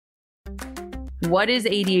What is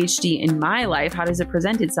ADHD in my life? How does it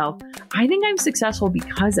present itself? I think I'm successful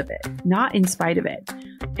because of it, not in spite of it.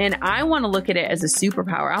 And I want to look at it as a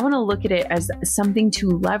superpower. I want to look at it as something to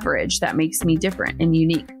leverage that makes me different and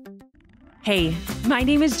unique. Hey, my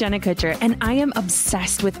name is Jenna Kutcher, and I am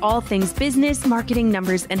obsessed with all things business, marketing,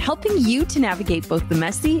 numbers, and helping you to navigate both the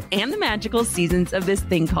messy and the magical seasons of this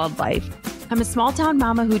thing called life. I'm a small town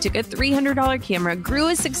mama who took a $300 camera, grew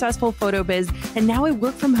a successful photo biz, and now I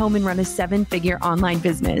work from home and run a 7-figure online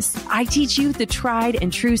business. I teach you the tried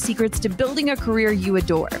and true secrets to building a career you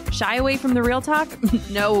adore. Shy away from the real talk?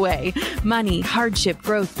 No way. Money, hardship,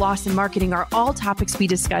 growth, loss, and marketing are all topics we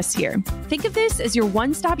discuss here. Think of this as your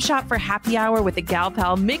one-stop shop for happy hour with a gal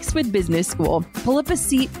pal mixed with business school. Pull up a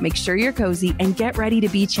seat, make sure you're cozy, and get ready to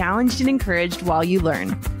be challenged and encouraged while you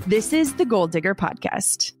learn. This is the Goal Digger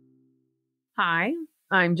Podcast. Hi,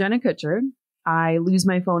 I'm Jenna Kutcher. I lose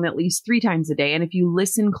my phone at least 3 times a day. And if you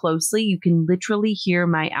listen closely, you can literally hear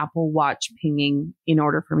my Apple Watch pinging in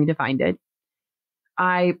order for me to find it.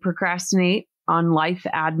 I procrastinate on life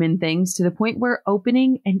admin things to the point where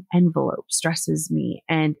opening an envelope stresses me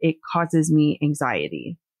and it causes me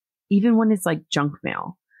anxiety, even when it's like junk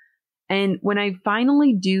mail. And when I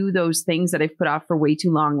finally do those things that I've put off for way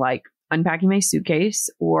too long, like unpacking my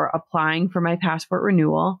suitcase or applying for my passport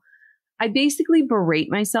renewal, I basically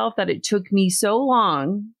berate myself that it took me so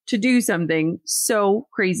long to do something so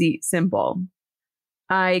crazy simple.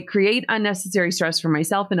 I create unnecessary stress for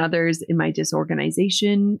myself and others in my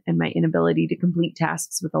disorganization and my inability to complete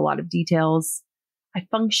tasks with a lot of details. I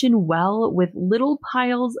function well with little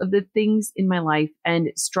piles of the things in my life and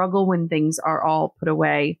struggle when things are all put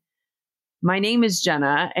away. My name is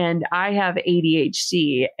Jenna and I have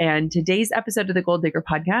ADHD, and today's episode of the Goal Digger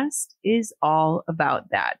Podcast is all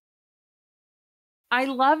about that. I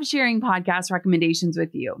love sharing podcast recommendations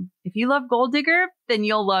with you. If you love Goal Digger, then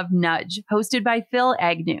you'll love Nudge, hosted by Phil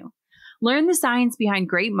Agnew. Learn the science behind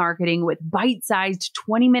great marketing with bite-sized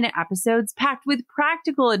 20-minute episodes packed with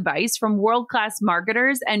practical advice from world-class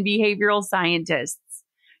marketers and behavioral scientists.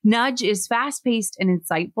 Nudge is fast-paced and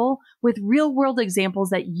insightful with real-world examples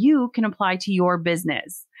that you can apply to your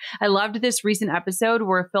business. I loved this recent episode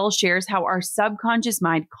where Phil shares how our subconscious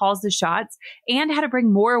mind calls the shots and how to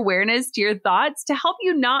bring more awareness to your thoughts to help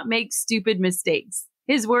you not make stupid mistakes.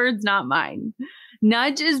 His words, not mine.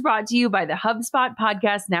 Nudge is brought to you by the HubSpot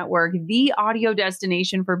Podcast Network, the audio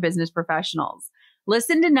destination for business professionals.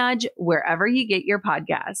 Listen to Nudge wherever you get your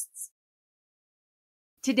podcasts.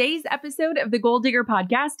 Today's episode of the Goal Digger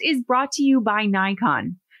Podcast is brought to you by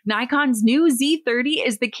Nikon. Nikon's new Z30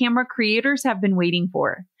 is the camera creators have been waiting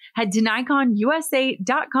for. Head to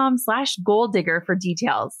nikonusa.com/goaldigger for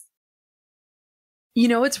details. You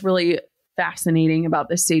know what's really fascinating about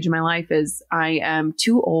this stage of my life is I am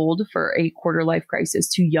too old for a quarter life crisis,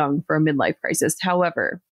 too young for a midlife crisis.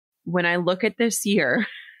 However, when I look at this year,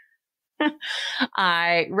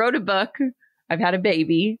 I wrote a book, I've had a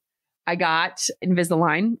baby, I got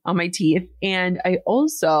Invisalign on my teeth, and I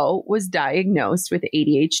also was diagnosed with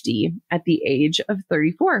ADHD at the age of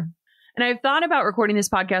 34. And I've thought about recording this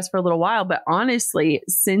podcast for a little while, but honestly,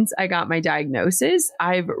 since I got my diagnosis,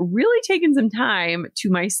 I've really taken some time to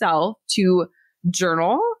myself to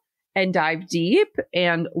journal and dive deep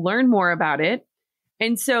and learn more about it.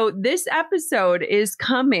 And so this episode is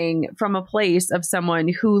coming from a place of someone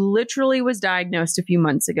who literally was diagnosed a few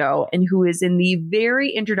months ago and who is in the very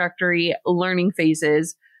introductory learning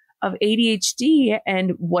phases of ADHD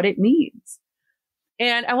and what it means.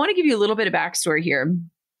 And I want to give you a little bit of backstory here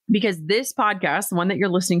because this podcast, the one that you're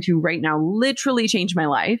listening to right now, literally changed my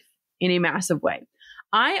life in a massive way.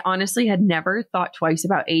 I honestly had never thought twice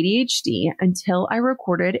about ADHD until I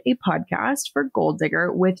recorded a podcast for Goal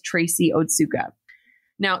Digger with Tracy Otsuka.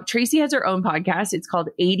 Now, Tracy has her own podcast. It's called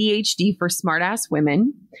ADHD for Smartass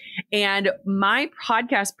Women. And my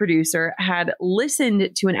podcast producer had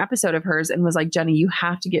listened to an episode of hers and was like, Jenna, you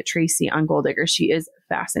have to get Tracy on Goal Digger. She is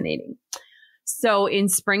fascinating. So in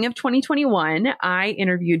spring of 2021, I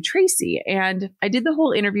interviewed Tracy and I did the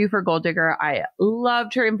whole interview for Goal Digger. I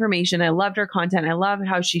loved her information. I loved her content. I loved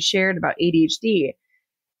how she shared about ADHD.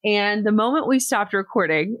 And the moment we stopped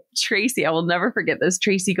recording, Tracy, I will never forget this.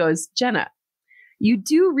 Tracy goes, Jenna, you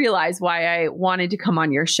do realize why I wanted to come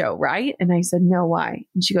on your show, right? And I said, no, why?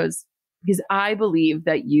 And she goes, because I believe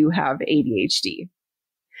that you have ADHD.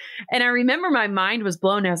 And I remember my mind was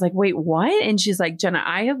blown. I was like, wait, what? And she's like, Jenna,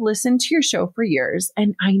 I have listened to your show for years,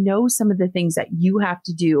 and I know some of the things that you have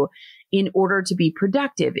to do in order to be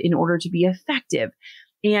productive, in order to be effective.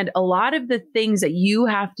 And a lot of the things that you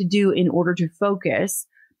have to do in order to focus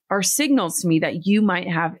are signals to me that you might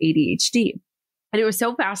have ADHD. And it was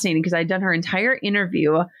so fascinating because I'd done her entire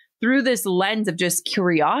interview through this lens of just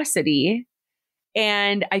curiosity.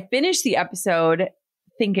 And I finished the episode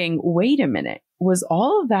thinking, wait a minute, was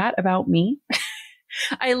all of that about me?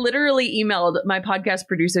 I literally emailed my podcast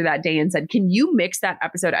producer that day and said, can you mix that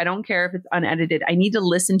episode? I don't care if it's unedited. I need to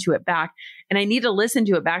listen to it back. And I need to listen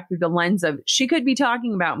to it back through the lens of she could be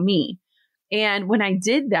talking about me. And when I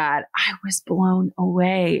did that, I was blown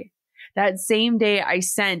away. That same day, I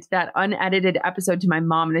sent that unedited episode to my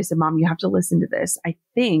mom and I said, Mom, you have to listen to this. I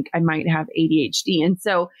think I might have ADHD. And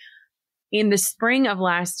so in the spring of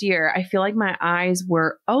last year, I feel like my eyes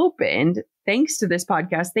were opened thanks to this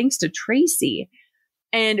podcast, thanks to Tracy.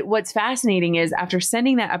 And what's fascinating is after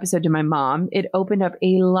sending that episode to my mom, it opened up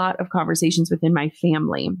a lot of conversations within my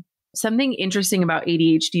family. Something interesting about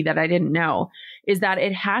ADHD that I didn't know is that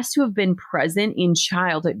it has to have been present in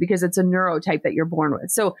childhood because it's a neurotype that you're born with.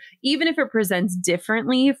 So even if it presents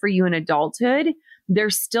differently for you in adulthood, there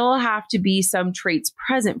still have to be some traits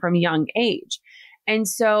present from a young age. And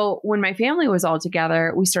so when my family was all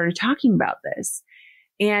together, we started talking about this.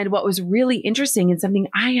 And what was really interesting and something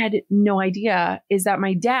I had no idea is that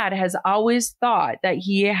my dad has always thought that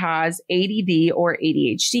he has ADD or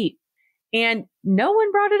ADHD. And no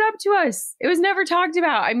one brought it up to us. It was never talked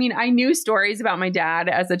about. I mean, I knew stories about my dad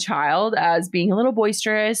as a child as being a little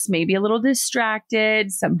boisterous, maybe a little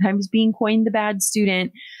distracted, sometimes being coined the bad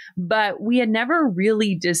student. But we had never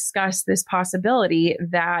really discussed this possibility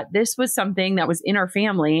that this was something that was in our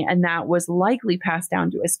family and that was likely passed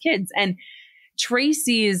down to us kids. And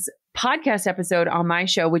Tracy's podcast episode on my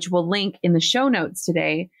show, which we'll link in the show notes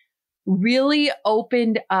today, really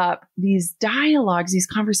opened up these dialogues, these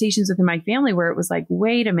conversations within my family where it was like,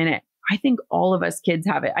 wait a minute, I think all of us kids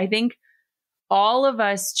have it. I think all of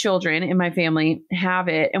us children in my family have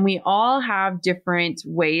it. And we all have different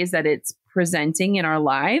ways that it's presenting in our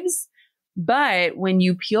lives. But when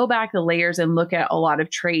you peel back the layers and look at a lot of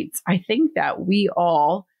traits, I think that we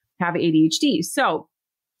all have ADHD. So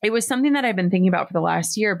it was something that I've been thinking about for the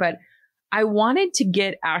last year, but I wanted to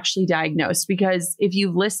get actually diagnosed because if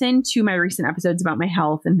you've listened to my recent episodes about my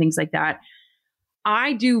health and things like that,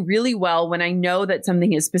 I do really well when I know that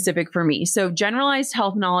something is specific for me. So generalized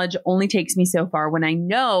health knowledge only takes me so far. When I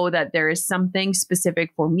know that there is something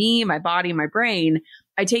specific for me, my body, my brain,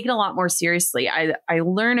 I take it a lot more seriously. I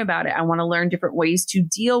learn about it. I want to learn different ways to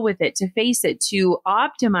deal with it, to face it, to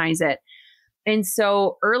optimize it. And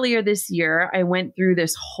so earlier this year, I went through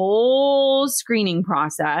this whole screening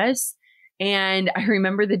process. And I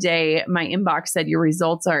remember the day my inbox said, your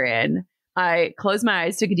results are in. I closed my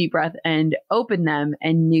eyes, took a deep breath and opened them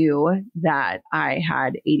and knew that I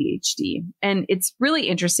had ADHD. And it's really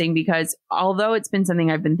interesting because although it's been something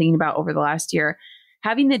I've been thinking about over the last year,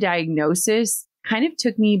 having the diagnosis kind of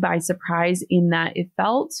took me by surprise in that it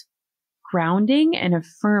felt grounding and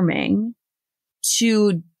affirming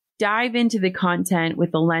to dive into the content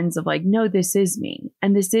with the lens of like, no, this is me.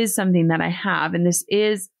 And this is something that I have. And this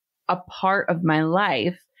is a part of my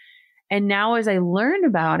life. And now as I learn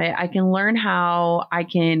about it, I can learn how I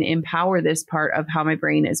can empower this part of how my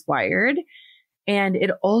brain is wired. And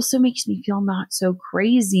it also makes me feel not so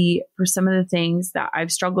crazy for some of the things that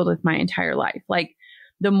I've struggled with my entire life. Like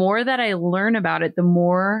the more that I learn about it, the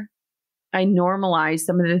more I normalize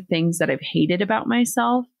some of the things that I've hated about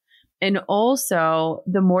myself. And also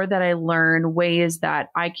the more that I learn ways that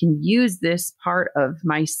I can use this part of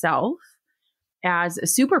myself as a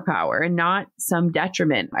superpower and not some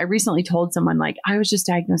detriment. I recently told someone like, I was just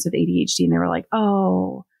diagnosed with ADHD and they were like,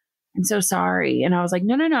 oh, I'm so sorry. And I was like,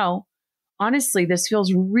 no. Honestly, this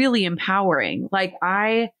feels really empowering. Like,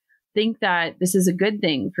 I think that this is a good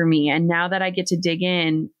thing for me. And now that I get to dig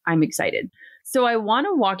in, I'm excited. So I want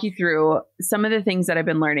to walk you through some of the things that I've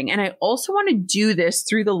been learning. And I also want to do this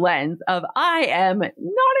through the lens of I am not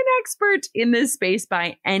an expert in this space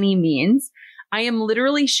by any means. I am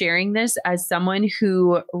literally sharing this as someone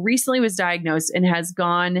who recently was diagnosed and has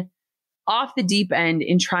gone off the deep end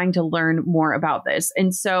in trying to learn more about this.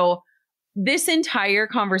 And so this entire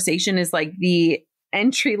conversation is like the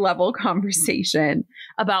entry level conversation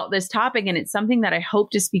about this topic. And it's something that I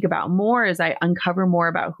hope to speak about more as I uncover more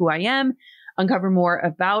about who I am, uncover more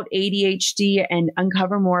about ADHD, and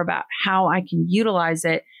uncover more about how I can utilize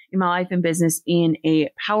it in my life and business in a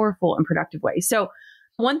powerful and productive way. So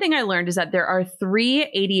one thing I learned is that there are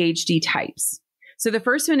 3 ADHD types. So the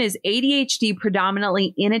first one is ADHD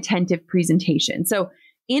predominantly inattentive presentation. So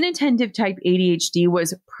inattentive type ADHD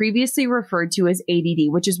was previously referred to as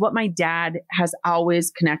ADD, which is what my dad has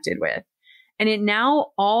always connected with. And it now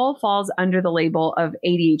all falls under the label of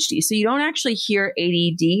ADHD. So you don't actually hear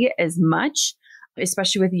ADD as much,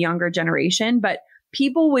 especially with the younger generation, but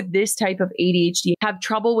people with this type of ADHD have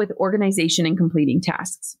trouble with organization and completing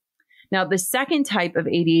tasks. Now, the second type of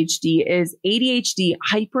ADHD is ADHD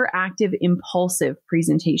hyperactive impulsive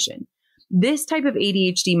presentation. This type of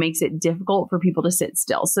ADHD makes it difficult for people to sit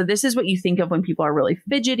still. So this is what you think of when people are really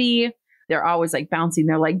fidgety. They're always like bouncing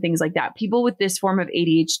their leg, things like that. People with this form of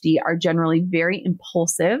ADHD are generally very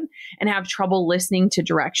impulsive and have trouble listening to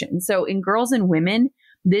directions. So in girls and women,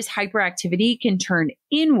 this hyperactivity can turn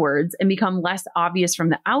inwards and become less obvious from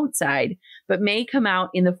the outside, but may come out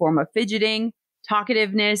in the form of fidgeting,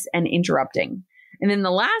 talkativeness, and interrupting. And then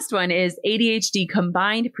the last one is ADHD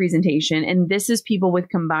combined presentation. And this is people with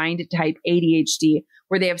combined type ADHD,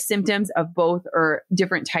 where they have symptoms of both or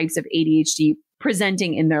different types of ADHD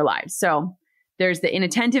presenting in their lives. So there's the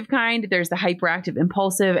inattentive kind, there's the hyperactive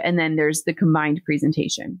impulsive, and then there's the combined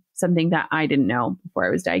presentation, something that I didn't know before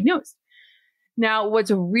I was diagnosed. Now, what's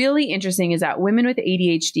really interesting is that women with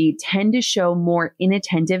ADHD tend to show more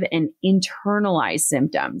inattentive and internalized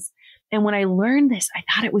symptoms. And when I learned this, I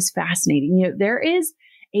thought it was fascinating. You know, there is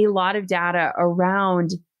a lot of data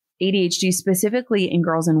around ADHD, specifically in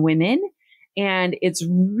girls and women. And it's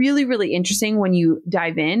really, really interesting when you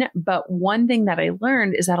dive in. But one thing that I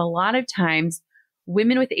learned is that a lot of times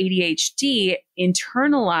women with ADHD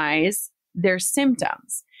internalize their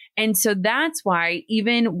symptoms. And so that's why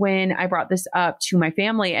even when I brought this up to my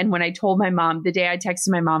family and when I told my mom, the day I texted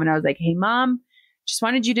my mom and I was like, hey, Mom, just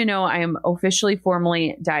wanted you to know I am officially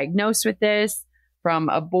formally diagnosed with this from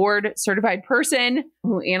a board certified person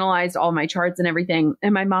who analyzed all my charts and everything.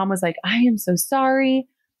 And my mom was like, I am so sorry.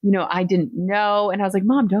 You know, I didn't know. And I was like,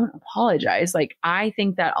 Mom, don't apologize. Like, I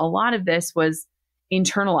think that a lot of this was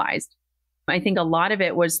internalized. I think a lot of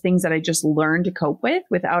it was things that I just learned to cope with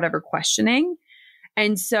without ever questioning.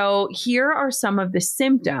 And so here are some of the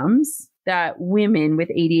symptoms that women with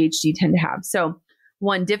ADHD tend to have. So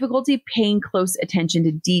one, difficulty paying close attention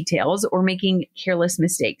to details or making careless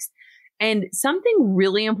mistakes. And something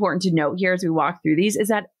really important to note here as we walk through these is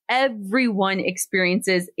that everyone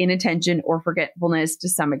experiences inattention or forgetfulness to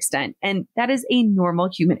some extent. And that is a normal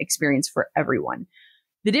human experience for everyone.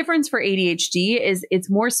 The difference for ADHD is it's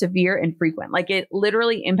more severe and frequent. Like it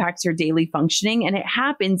literally impacts your daily functioning, and it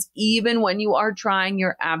happens even when you are trying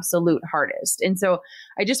your absolute hardest. And so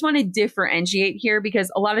I just want to differentiate here,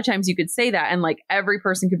 because a lot of times you could say that and like every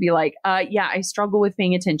person could be like, yeah, I struggle with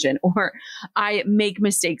paying attention, or I make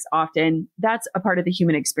mistakes often. That's a part of the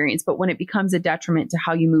human experience. But when it becomes a detriment to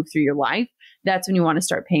how you move through your life, that's when you want to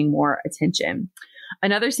start paying more attention.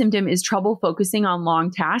 Another symptom is trouble focusing on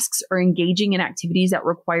long tasks or engaging in activities that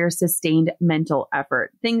require sustained mental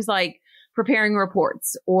effort. Things like preparing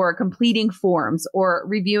reports or completing forms or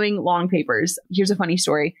reviewing long papers. Here's a funny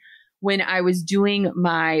story. When I was doing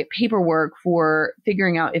my paperwork for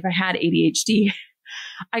figuring out if I had ADHD,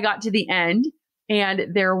 I got to the end and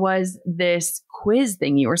there was this quiz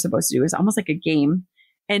thing you were supposed to do. It was almost like a game.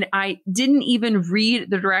 And I didn't even read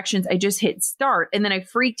the directions. I just hit start. And then I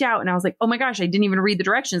freaked out and I was like, oh my gosh, I didn't even read the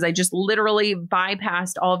directions. I just literally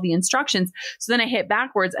bypassed all of the instructions. So then I hit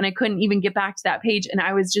backwards and I couldn't even get back to that page. And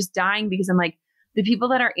I was just dying because I'm like, the people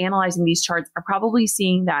that are analyzing these charts are probably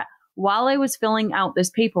seeing that while I was filling out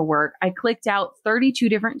this paperwork, I clicked out 32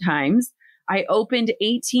 different times. I opened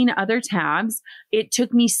 18 other tabs. It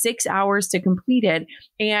took me 6 hours to complete it.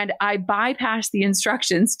 And I bypassed the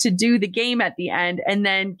instructions to do the game at the end and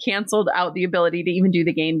then canceled out the ability to even do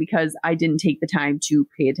the game because I didn't take the time to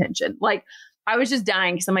pay attention. Like I was just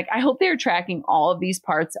dying because I'm like, I hope they're tracking all of these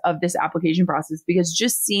parts of this application process, because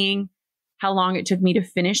just seeing how long it took me to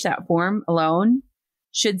finish that form alone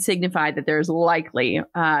should signify that there's likely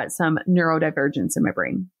some neurodivergence in my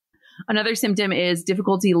brain. Another symptom is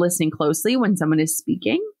difficulty listening closely when someone is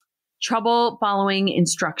speaking, trouble following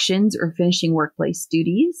instructions or finishing workplace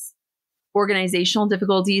duties, organizational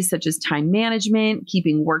difficulties such as time management,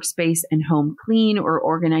 keeping workspace and home clean, or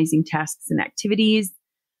organizing tasks and activities,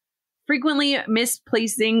 frequently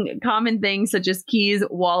misplacing common things such as keys,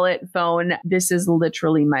 wallet, phone. This is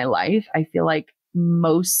literally my life. I feel like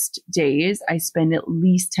most days I spend at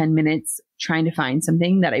least 10 minutes trying to find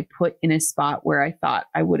something that I put in a spot where I thought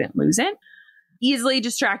I wouldn't lose it. Easily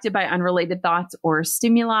distracted by unrelated thoughts or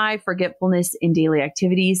stimuli, forgetfulness in daily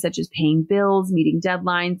activities such as paying bills, meeting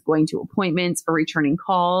deadlines, going to appointments, or returning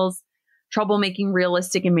calls, trouble making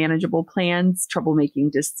realistic and manageable plans, trouble making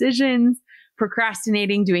decisions,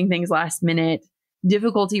 procrastinating, doing things last minute,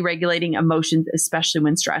 difficulty regulating emotions, especially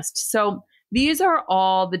when stressed. So these are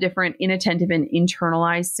all the different inattentive and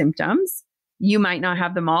internalized symptoms. You might not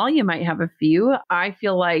have them all. You might have a few. I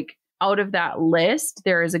feel like out of that list,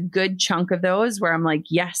 there is a good chunk of those where I'm like,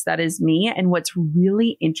 yes, that is me. And what's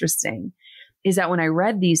really interesting is that when I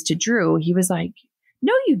read these to Drew, he was like,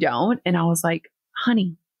 no, you don't. And I was like,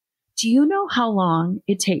 honey, do you know how long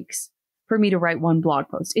it takes for me to write one blog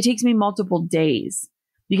post. It takes me multiple days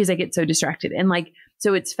because I get so distracted. And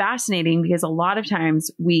so it's fascinating because a lot of times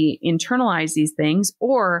we internalize these things,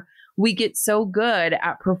 or we get so good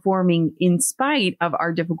at performing in spite of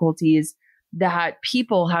our difficulties that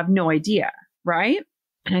people have no idea, right?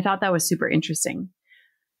 And I thought that was super interesting.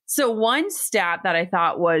 So one stat that I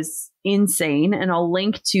thought was insane, and I'll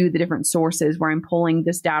link to the different sources where I'm pulling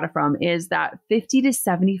this data from, is that 50 to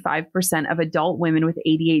 75% of adult women with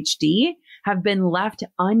ADHD have been left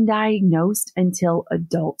undiagnosed until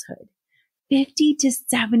adulthood. 50 to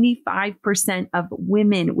 75% of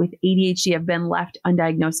women with ADHD have been left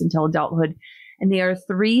undiagnosed until adulthood, and they are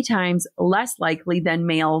 3 times less likely than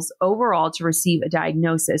males overall to receive a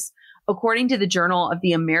diagnosis, according to the Journal of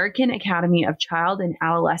the American Academy of Child and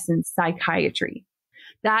Adolescent Psychiatry.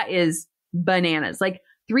 That is bananas.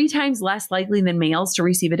 3 times less likely than males to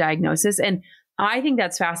receive a diagnosis. And I think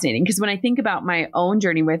that's fascinating because when I think about my own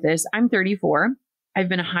journey with this, I'm 34. I've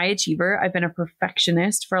been a high achiever. I've been a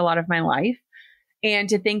perfectionist for a lot of my life. And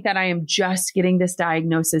to think that I am just getting this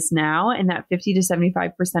diagnosis now, and that 50 to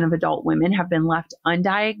 75% of adult women have been left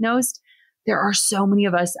undiagnosed, there are so many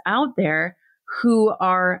of us out there who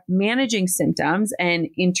are managing symptoms and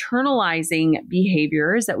internalizing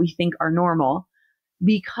behaviors that we think are normal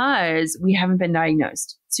because we haven't been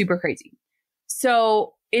diagnosed. Super crazy.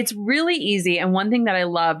 So it's really easy. And one thing that I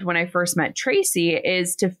loved when I first met Tracy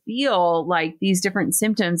is to feel like these different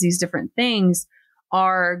symptoms, these different things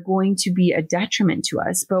are going to be a detriment to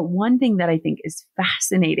us. But one thing that I think is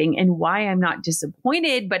fascinating and why I'm not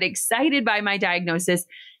disappointed but excited by my diagnosis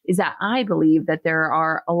is that I believe that there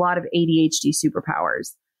are a lot of ADHD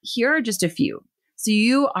superpowers. Here are just a few. So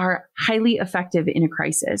you are highly effective in a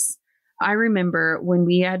crisis. I remember when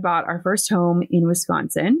we had bought our first home in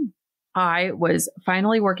Wisconsin, I was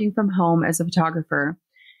finally working from home as a photographer,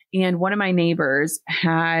 and one of my neighbors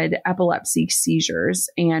had epilepsy seizures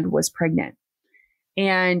and was pregnant.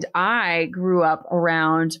 And I grew up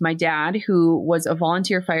around my dad, who was a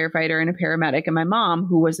volunteer firefighter and a paramedic, and my mom,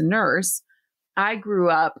 who was a nurse. I grew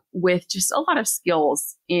up with just a lot of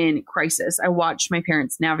skills in crisis. I watched my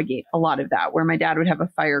parents navigate a lot of that, where my dad would have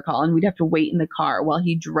a fire call and we'd have to wait in the car while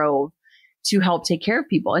he drove to help take care of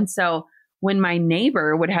people. And so when my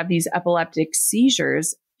neighbor would have these epileptic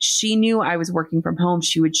seizures, she knew I was working from home.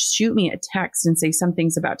 She would shoot me a text and say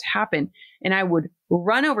something's about to happen. And I would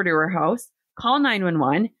run over to her house, call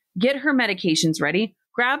 911, get her medications ready,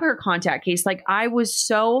 grab her contact case. I was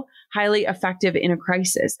so highly effective in a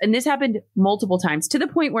crisis. And this happened multiple times, to the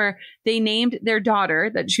point where they named their daughter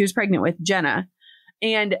that she was pregnant with Jenna.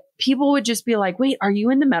 And people would just be like, wait, are you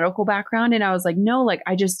in the medical background? And I was like, no,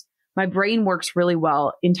 my brain works really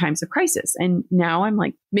well in times of crisis. And now I'm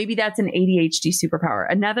like, maybe that's an ADHD superpower.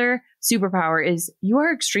 Another superpower is you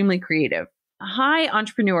are extremely creative. Hi,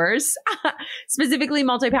 entrepreneurs, specifically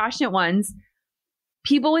multi-passionate ones.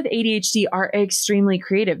 People with ADHD are extremely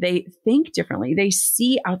creative. They think differently. They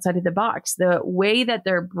see outside of the box. The way that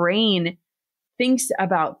their brain thinks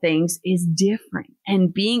about things is different.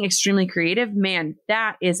 And being extremely creative, man,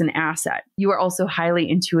 that is an asset. You are also highly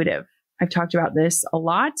intuitive. I've talked about this a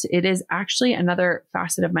lot. It is actually another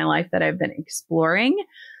facet of my life that I've been exploring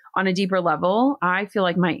on a deeper level. I feel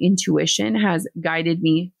like my intuition has guided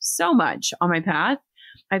me so much on my path.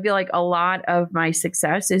 I feel like a lot of my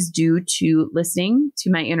success is due to listening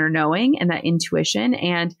to my inner knowing and that intuition.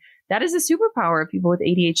 And that is a superpower of people with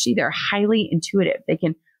ADHD. They're highly intuitive. They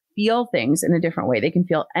can feel things in a different way. They can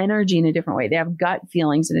feel energy in a different way. They have gut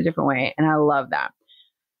feelings in a different way. And I love that.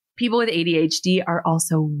 People with ADHD are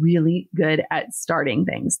also really good at starting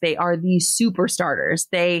things. They are the super starters.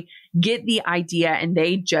 They get the idea and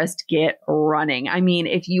they just get running. I mean,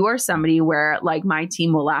 if you are somebody where my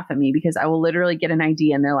team will laugh at me because I will literally get an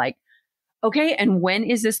idea and they're like, okay, and when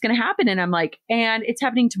is this going to happen? And I'm like, and it's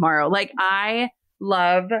happening tomorrow. I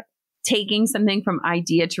love taking something from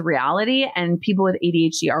idea to reality, and people with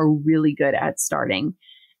ADHD are really good at starting.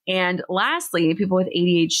 And lastly, people with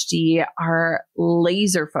ADHD are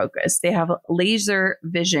laser focused. They have laser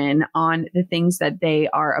vision on the things that they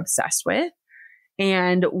are obsessed with.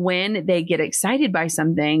 And when they get excited by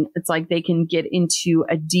something, it's like they can get into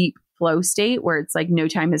a deep flow state where it's like no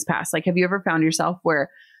time has passed. Have you ever found yourself where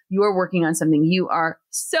you are working on something you are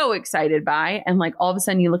so excited by, and all of a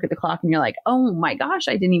sudden you look at the clock and you're like, oh my gosh,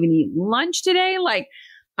 I didn't even eat lunch today.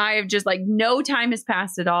 I have just no time has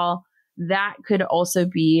passed at all. That could also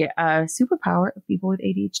be a superpower of people with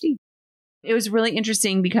ADHD. It was really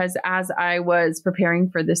interesting because as I was preparing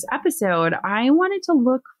for this episode, I wanted to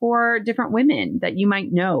look for different women that you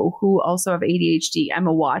might know who also have ADHD.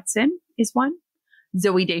 Emma Watson is one.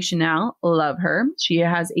 Zooey Deschanel, love her. She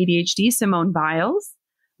has ADHD. Simone Biles,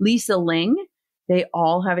 Lisa Ling. They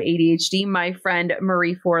all have ADHD. My friend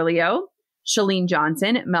Marie Forleo, Shalene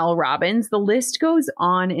Johnson, Mel Robbins. The list goes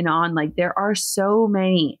on and on. Like there are so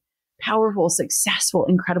many powerful, successful,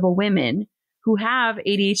 incredible women who have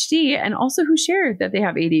ADHD and also who share that they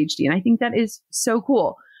have ADHD. And I think that is so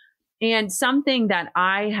cool. And something that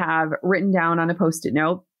I have written down on a Post-it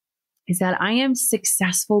note is that I am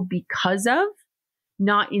successful because of,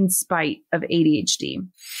 not in spite of ADHD.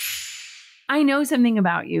 I know something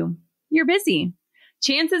about you. You're busy.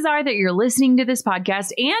 Chances are that you're listening to this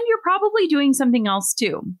podcast and you're probably doing something else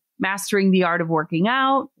too. Mastering the art of working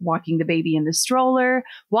out, walking the baby in the stroller,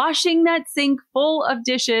 washing that sink full of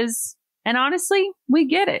dishes. And honestly, we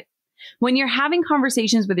get it. When you're having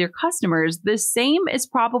conversations with your customers, the same is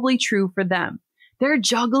probably true for them. They're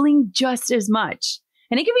juggling just as much.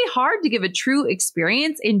 And it can be hard to give a true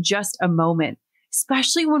experience in just a moment,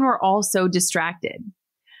 especially when we're all so distracted.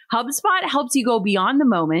 HubSpot helps you go beyond the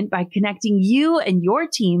moment by connecting you and your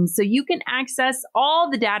team so you can access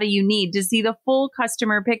all the data you need to see the full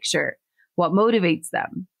customer picture, what motivates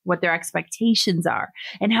them, what their expectations are,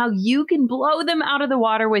 and how you can blow them out of the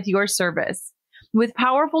water with your service. With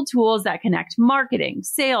powerful tools that connect marketing,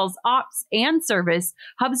 sales, ops, and service,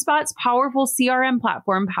 HubSpot's powerful CRM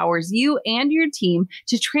platform powers you and your team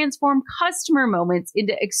to transform customer moments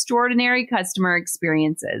into extraordinary customer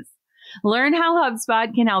experiences. Learn how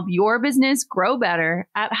HubSpot can help your business grow better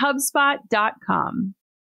at HubSpot.com.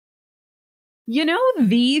 You know,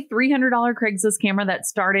 the $300 Craigslist camera that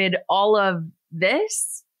started all of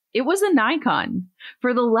this? It was a Nikon.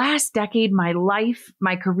 For the last decade, my life,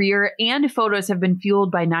 my career, and photos have been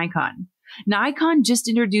fueled by Nikon. Nikon just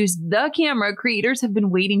introduced the camera creators have been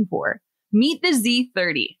waiting for. Meet the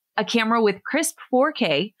Z30, a camera with crisp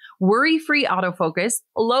 4K, worry-free autofocus,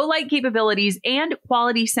 low light capabilities, and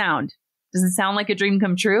quality sound. Does it sound like a dream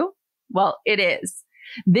come true? Well, it is.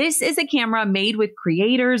 This is a camera made with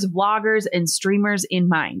creators, vloggers, and streamers in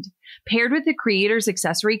mind. Paired with the creator's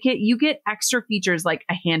accessory kit, you get extra features like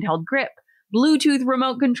a handheld grip, Bluetooth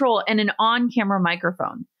remote control, and an on-camera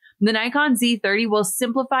microphone. The Nikon Z30 will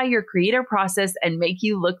simplify your creator process and make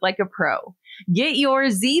you look like a pro. Get your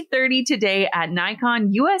Z30 today at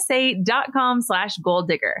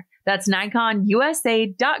nikonusa.com/goaldigger. That's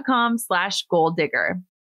nikonusa.com/goaldigger.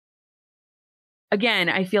 Again,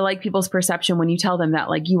 I feel like people's perception when you tell them that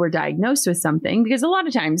like you were diagnosed with something, because a lot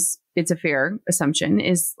of times it's a fair assumption,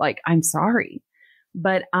 is like, I'm sorry.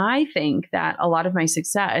 But I think that a lot of my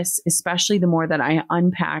success, especially the more that I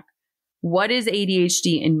unpack what is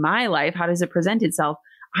ADHD in my life, how does it present itself?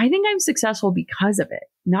 I think I'm successful because of it,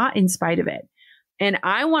 not in spite of it. And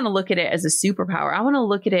I want to look at it as a superpower. I want to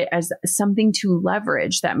look at it as something to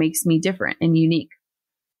leverage that makes me different and unique.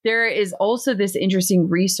 There is also this interesting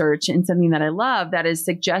research and something that I love that has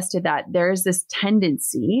suggested that there is this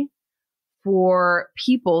tendency for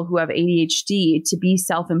people who have ADHD to be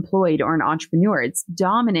self-employed or an entrepreneur. It's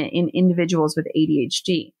dominant in individuals with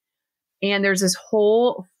ADHD. And there's this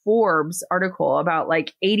whole Forbes article about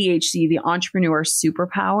like ADHD, the entrepreneur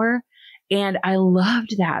superpower. And I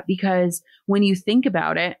loved that because when you think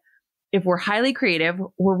about it, if we're highly creative,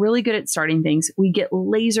 we're really good at starting things. We get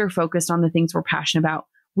laser focused on the things we're passionate about.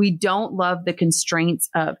 We don't love the constraints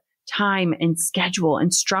of time and schedule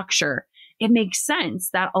and structure. It makes sense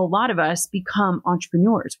that a lot of us become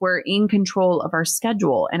entrepreneurs. We're in control of our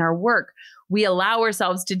schedule and our work. We allow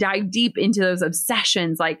ourselves to dive deep into those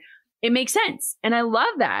obsessions. Like it makes sense. And I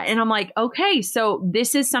love that. And I'm like, okay, so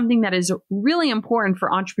this is something that is really important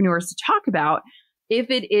for entrepreneurs to talk about if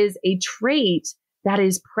it is a trait that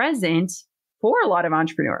is present for a lot of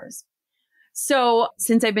entrepreneurs. So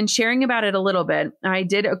since I've been sharing about it a little bit, I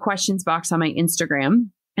did a questions box on my Instagram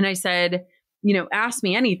and I said, ask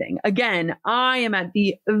me anything. Again, I am at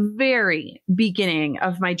the very beginning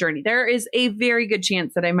of my journey. There is a very good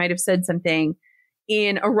chance that I might have said something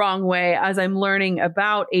in a wrong way as I'm learning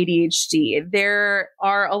about ADHD. There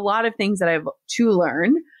are a lot of things that I have to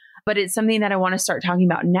learn, but it's something that I want to start talking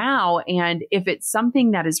about now. And if it's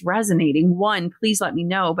something that is resonating, one, please let me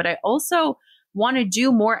know. But I also want to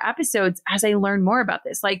do more episodes as I learn more about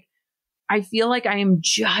this. Like, I feel like I am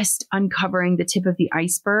just uncovering the tip of the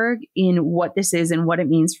iceberg in what this is and what it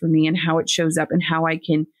means for me and how it shows up and how I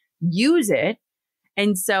can use it.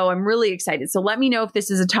 And so I'm really excited. So let me know if this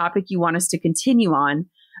is a topic you want us to continue on.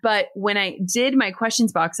 But when I did my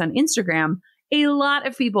questions box on Instagram, a lot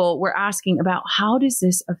of people were asking about how does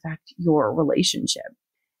this affect your relationship?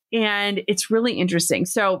 And it's really interesting.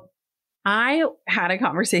 So I had a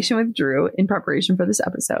conversation with Drew in preparation for this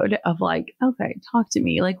episode of like, okay, talk to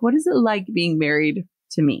me. Like, what is it like being married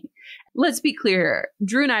to me? let's be clear.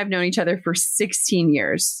 Drew and I have known each other for 16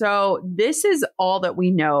 years. So this is all that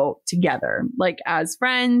we know together, like as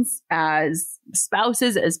friends, as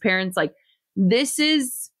spouses, as parents, like this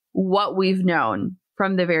is what we've known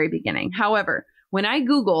from the very beginning. However, when I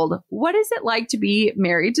Googled, what is it like to be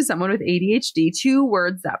married to someone with ADHD? 2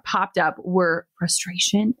 words that popped up were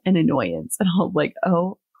frustration and annoyance. And I was like,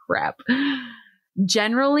 oh crap.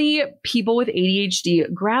 Generally, people with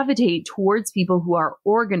ADHD gravitate towards people who are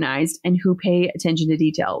organized and who pay attention to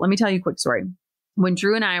detail. Let me tell you a quick story. When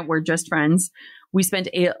Drew and I were just friends, we spent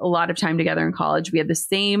a lot of time together in college. We had the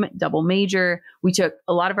same double major. We took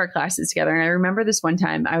a lot of our classes together. And I remember this one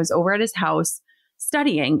time I was over at his house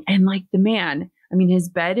studying, and like the man, I mean, his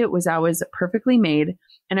bed, it was always perfectly made.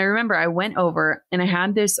 And I remember I went over and I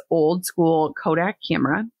had this old school Kodak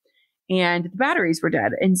camera and the batteries were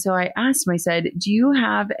dead. And so I asked him, I said, do you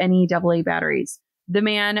have any AA batteries? The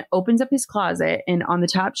man opens up his closet and on the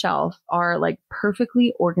top shelf are like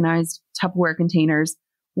perfectly organized Tupperware containers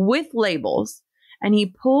with labels. And he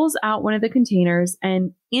pulls out one of the containers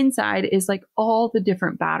and inside is like all the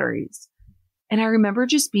different batteries. And I remember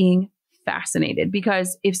just being fascinated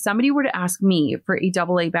because if somebody were to ask me for a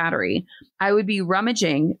AA battery, I would be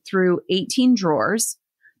rummaging through 18 drawers,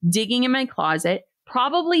 digging in my closet,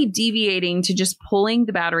 probably deviating to just pulling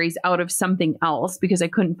the batteries out of something else because I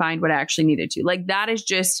couldn't find what I actually needed to. Like that is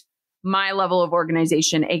just my level of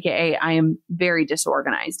organization, AKA I am very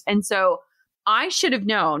disorganized. And so I should have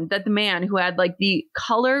known that the man who had like the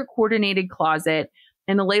color coordinated closet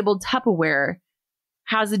and the labeled Tupperware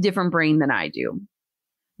has a different brain than I do.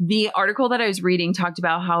 The article that I was reading talked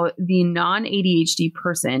about how the non-ADHD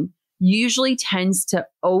person usually tends to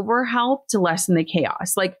overhelp to lessen the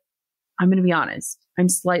chaos. Like, I'm going to be honest, I'm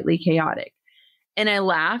slightly chaotic. And I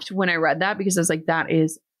laughed when I read that because I was like, that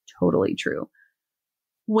is totally true.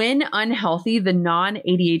 When unhealthy, the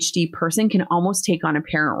non-ADHD person can almost take on a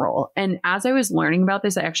parent role. And as I was learning about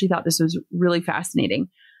this, I actually thought this was really fascinating.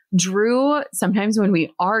 Drew, sometimes when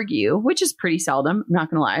we argue, which is pretty seldom, I'm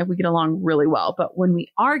not going to lie, we get along really well. But when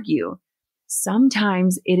we argue,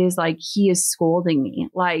 sometimes it is like he is scolding me.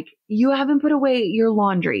 Like, you haven't put away your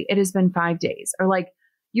laundry. It has been 5 days. Or like,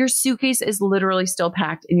 your suitcase is literally still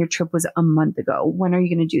packed and your trip was a month ago. When are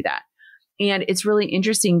you going to do that? And it's really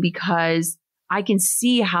interesting because I can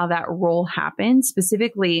see how that role happens,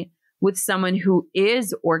 specifically with someone who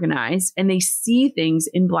is organized and they see things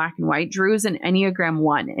in black and white. Drew is an Enneagram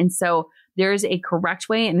 1. And so there's a correct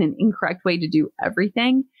way and an incorrect way to do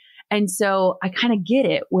everything. And so I kind of get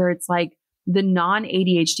it where it's like the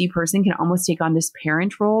non-ADHD person can almost take on this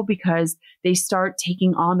parent role because they start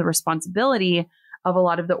taking on the responsibility of a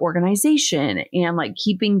lot of the organization and like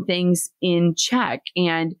keeping things in check.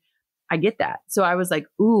 And I get that. So I was like,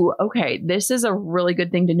 ooh, okay, this is a really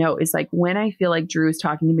good thing to know is like when I feel like Drew is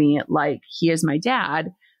talking to me like he is my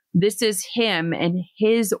dad, this is him and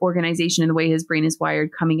his organization and the way his brain is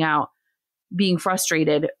wired coming out, being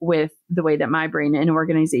frustrated with the way that my brain and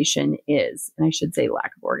organization is. And I should say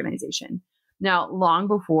lack of organization. Now, long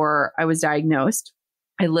before I was diagnosed,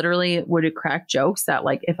 I literally would crack jokes that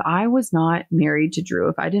like, if I was not married to Drew,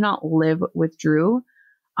 if I did not live with Drew,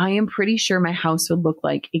 I am pretty sure my house would look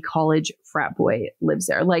like a college frat boy lives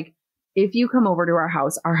there. Like if you come over to our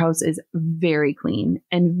house is very clean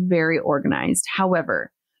and very organized.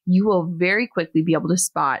 However, you will very quickly be able to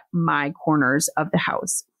spot my corners of the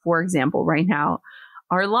house. For example, right now,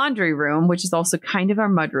 our laundry room, which is also kind of our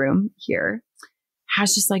mud room here,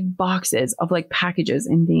 has just like boxes of like packages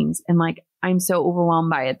and things. And like, I'm so overwhelmed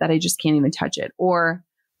by it that I just can't even touch it. Or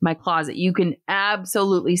my closet, you can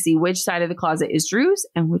absolutely see which side of the closet is Drew's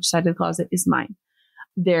and which side of the closet is mine.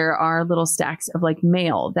 There are little stacks of like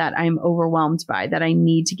mail that I'm overwhelmed by that I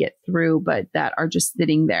need to get through, but that are just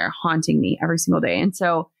sitting there haunting me every single day. And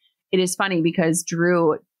so it is funny because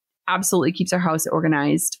Drew absolutely keeps our house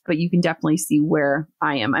organized, but you can definitely see where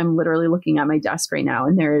I am. I'm literally looking at my desk right now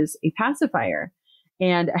and there is a pacifier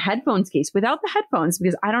and a headphones case without the headphones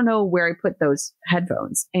because I don't know where I put those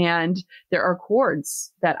headphones. And there are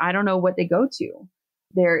cords that I don't know what they go to.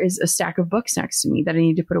 There is a stack of books next to me that I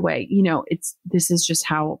need to put away. You know, this is just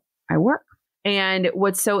how I work. And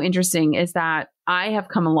what's so interesting is that I have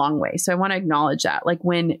come a long way. So I want to acknowledge that. Like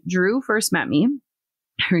when Drew first met me,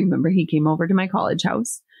 I remember he came over to my college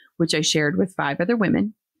house, which I shared with 5 other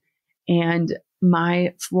women. And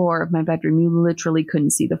my floor of my bedroom, you literally couldn't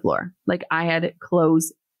see the floor. Like I had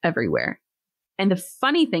clothes everywhere. And the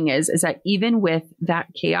funny thing is that even with that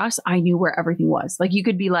chaos, I knew where everything was. Like you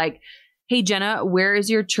could be like, hey, Jenna, where is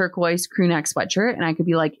your turquoise crew neck sweatshirt? And I could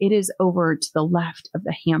be like, it is over to the left of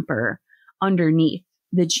the hamper underneath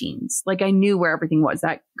the jeans. Like I knew where everything was.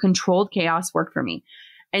 That controlled chaos worked for me.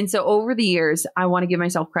 And so over the years, I want to give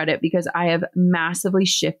myself credit because I have massively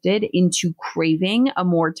shifted into craving a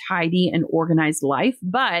more tidy and organized life,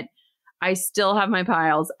 but I still have my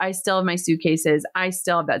piles. I still have my suitcases. I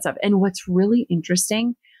still have that stuff. And what's really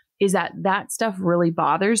interesting is that that stuff really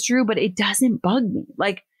bothers Drew, but it doesn't bug me.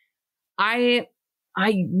 Like I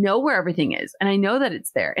know where everything is and I know that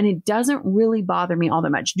it's there and it doesn't really bother me all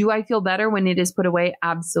that much. Do I feel better when it is put away?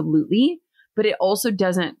 Absolutely. But it also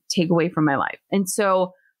doesn't take away from my life. And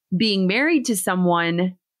so being married to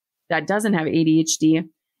someone that doesn't have ADHD,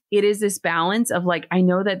 it is this balance of like, I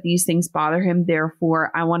know that these things bother him.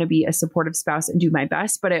 Therefore, I want to be a supportive spouse and do my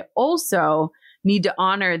best. But I also need to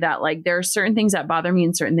honor that like there are certain things that bother me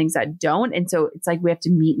and certain things that don't. And so it's like we have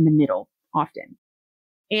to meet in the middle often.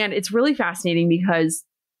 And it's really fascinating because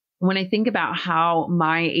when I think about how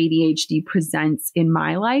my ADHD presents in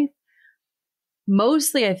my life,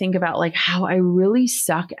 mostly I think about like how I really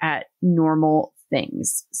suck at normal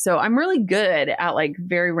things. So I'm really good at like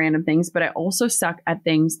very random things, but I also suck at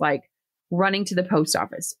things like running to the post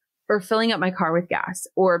office or filling up my car with gas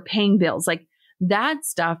or paying bills. Like that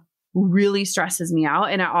stuff really stresses me out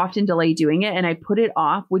and I often delay doing it and I put it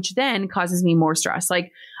off, which then causes me more stress.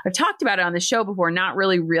 Like I've talked about it on the show before, not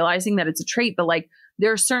really realizing that it's a trait, but like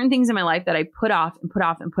there are certain things in my life that I put off and put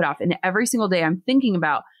off and put off. And every single day I'm thinking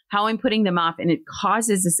about how I'm putting them off and it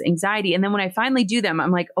causes this anxiety. And then when I finally do them,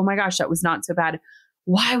 I'm like, oh my gosh, that was not so bad.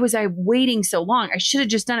 Why was I waiting so long? I should have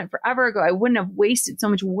just done it forever ago. I wouldn't have wasted so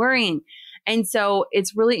much worrying. And so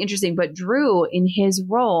it's really interesting. But Drew, in his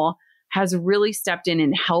role, has really stepped in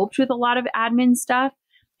and helped with a lot of admin stuff.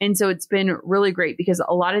 And so it's been really great because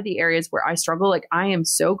a lot of the areas where I struggle, like I am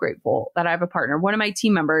so grateful that I have a partner. One of my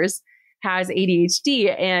team members has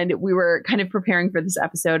ADHD and we were kind of preparing for this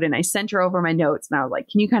episode and I sent her over my notes and I was like,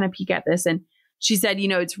 can you kind of peek at this? And she said, you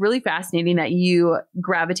know, it's really fascinating that you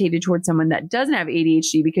gravitated towards someone that doesn't have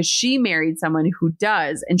ADHD because she married someone who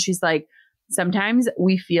does. And she's like, sometimes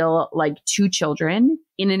we feel like two children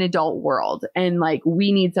in an adult world and like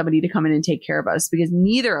we need somebody to come in and take care of us because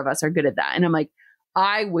neither of us are good at that. And I'm like,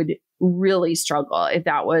 I would really struggle if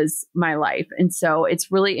that was my life. And so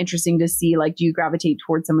it's really interesting to see, like, do you gravitate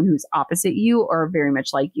towards someone who's opposite you or very much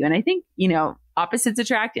like you? And I think, you know, opposites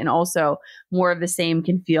attract and also more of the same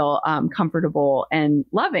can feel comfortable and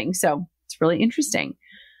loving. So it's really interesting.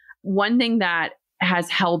 One thing that has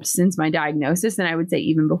helped since my diagnosis, and I would say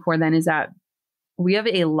even before then, is that we have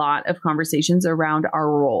a lot of conversations around our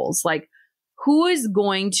roles. Like, who is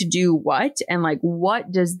going to do what? And like,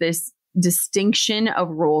 what does this distinction of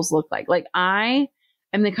roles look like? Like, I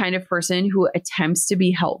am the kind of person who attempts to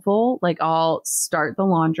be helpful. Like, I'll start the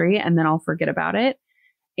laundry and then I'll forget about it.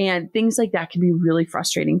 And things like that can be really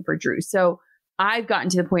frustrating for Drew. So I've gotten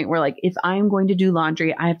to the point where, like, if I'm going to do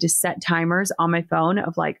laundry, I have to set timers on my phone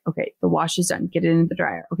of like, okay, the wash is done, get it in the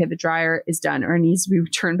dryer. Okay, the dryer is done or it needs to be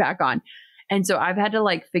turned back on. And so I've had to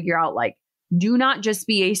like figure out, like, do not just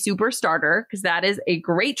be a super starter, because that is a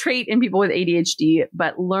great trait in people with ADHD,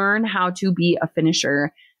 but learn how to be a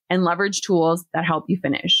finisher and leverage tools that help you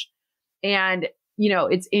finish. And, you know,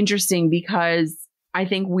 it's interesting because I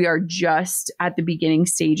think we are just at the beginning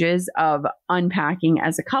stages of unpacking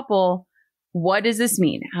as a couple. What does this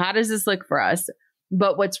mean? How does this look for us?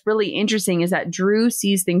 But what's really interesting is that Drew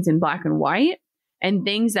sees things in black and white, and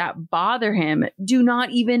things that bother him do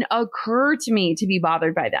not even occur to me to be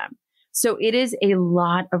bothered by them. So it is a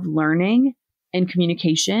lot of learning and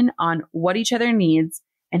communication on what each other needs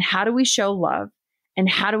and how do we show love and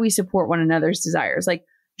how do we support one another's desires. Like,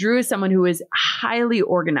 Drew is someone who is highly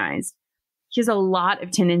organized. He has a lot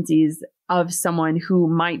of tendencies of someone who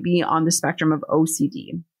might be on the spectrum of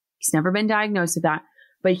OCD. He's never been diagnosed with that,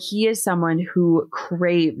 but he is someone who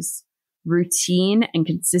craves routine and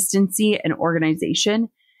consistency and organization.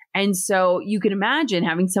 And so you can imagine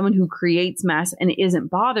having someone who creates mess and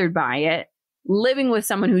isn't bothered by it, living with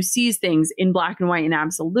someone who sees things in black and white and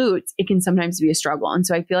absolutes. It can sometimes be a struggle. And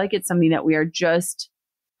so I feel like it's something that we are just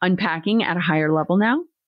unpacking at a higher level now.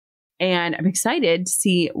 And I'm excited to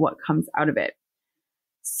see what comes out of it.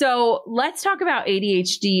 So let's talk about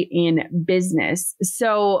ADHD in business.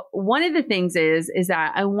 So one of the things is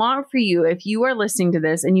that I want for you, if you are listening to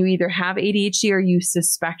this and you either have ADHD or you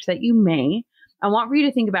suspect that you may, I want for you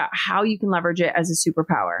to think about how you can leverage it as a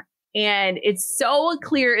superpower. And it's so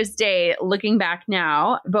clear as day looking back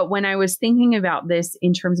now. But when I was thinking about this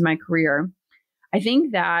in terms of my career, I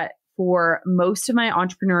think that for most of my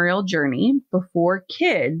entrepreneurial journey before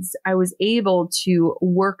kids, I was able to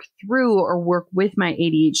work through or work with my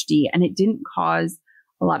ADHD and it didn't cause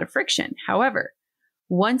a lot of friction. However,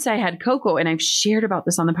 once I had cocoa, and I've shared about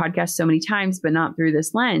this on the podcast so many times, but not through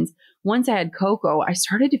this lens. Once I had cocoa, I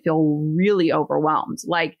started to feel really overwhelmed.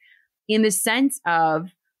 Like in the sense of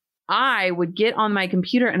I would get on my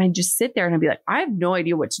computer and I'd just sit there and I'd be like, I have no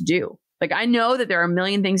idea what to do. Like, I know that there are a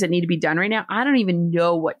million things that need to be done right now. I don't even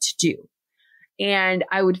know what to do. And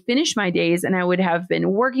I would finish my days and I would have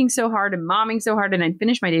been working so hard and momming so hard. And I'd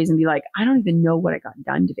finish my days and be like, I don't even know what I got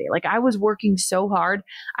done today. Like I was working so hard.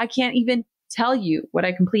 I can't even tell you what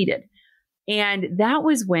I completed. And that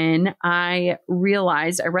was when I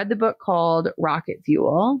realized I read the book called Rocket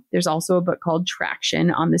Fuel. There's also a book called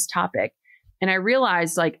Traction on this topic. And I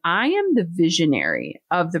realized like I am the visionary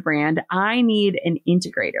of the brand. I need an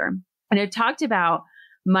integrator. And I've talked about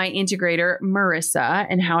my integrator, Marissa,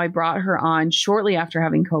 and how I brought her on shortly after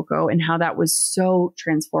having cocoa and how that was so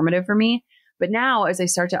transformative for me. But now as I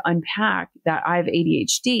start to unpack that I have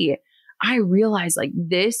ADHD, I realized like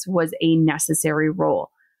this was a necessary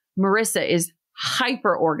role. Marissa is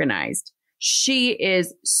hyper organized. She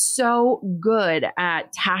is so good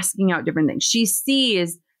at tasking out different things. She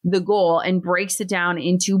sees the goal and breaks it down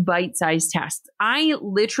into bite-sized tasks. I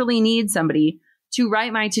literally need somebody to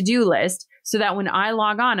write my to-do list so that when I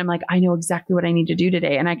log on, I'm like, I know exactly what I need to do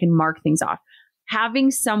today and I can mark things off.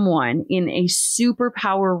 Having someone in a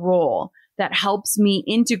superpower role that helps me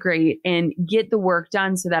integrate and get the work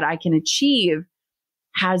done so that I can achieve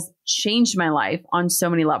has changed my life on so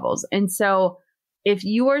many levels. And so if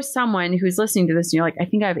you are someone who's listening to this and you're like, I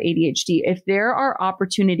think I have ADHD, if there are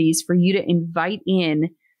opportunities for you to invite in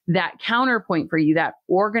that counterpoint for you, that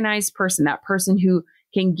organized person, that person who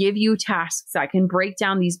can give you tasks that can break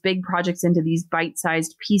down these big projects into these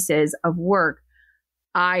bite-sized pieces of work,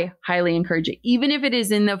 I highly encourage it, even if it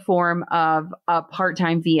is in the form of a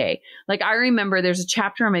part-time VA. Like I remember there's a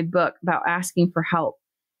chapter in my book about asking for help,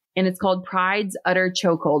 and it's called Pride's Utter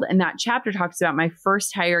Chokehold. And that chapter talks about my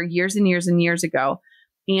first hire years and years and years ago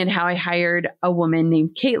and how I hired a woman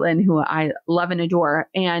named Caitlin, who I love and adore.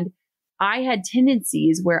 And I had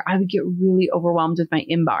tendencies where I would get really overwhelmed with my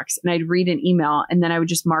inbox and I'd read an email and then I would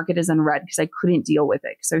just mark it as unread because I couldn't deal with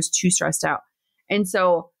it because I was too stressed out. And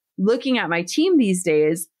so looking at my team these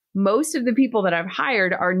days, most of the people that I've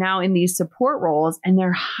hired are now in these support roles and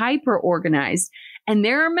they're hyper organized. And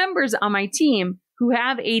there are members on my team who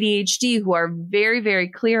have ADHD who are very, very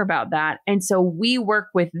clear about that. And so we work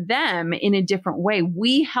with them in a different way.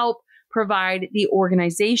 We help provide the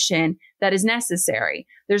organization that is necessary.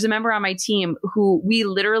 There's a member on my team who we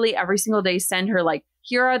literally every single day send her like,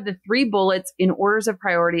 here are the 3 bullets in orders of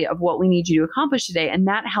priority of what we need you to accomplish today. And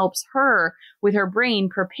that helps her with her brain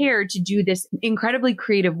prepared to do this incredibly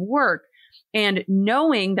creative work. And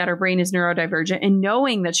knowing that her brain is neurodivergent and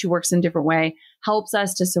knowing that she works in a different way helps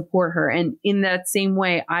us to support her. And in that same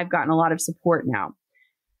way, I've gotten a lot of support now.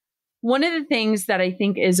 One of the things that I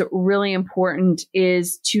think is really important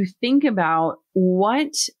is to think about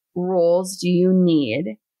what roles do you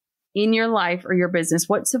need in your life or your business?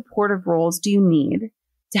 What supportive roles do you need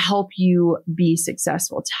to help you be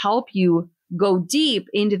successful, to help you go deep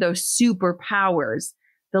into those superpowers,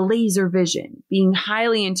 the laser vision, being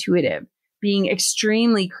highly intuitive, being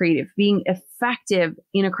extremely creative, being effective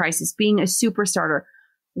in a crisis, being a super starter?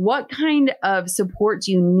 What kind of support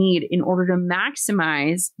do you need in order to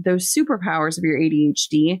maximize those superpowers of your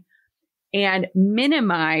ADHD and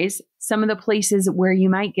minimize some of the places where you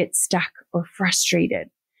might get stuck or frustrated?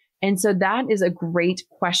 And so that is a great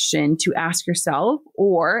question to ask yourself,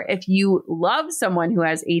 or if you love someone who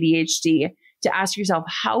has ADHD, to ask yourself,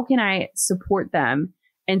 how can I support them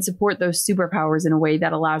and support those superpowers in a way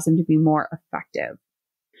that allows them to be more effective?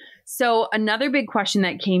 So another big question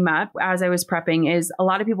that came up as I was prepping is a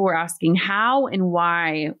lot of people were asking, how and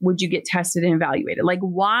why would you get tested and evaluated? Like,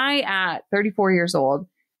 why at 34 years old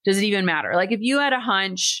does it even matter? Like, if you had a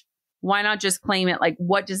hunch, why not just claim it? Like,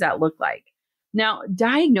 what does that look like? Now,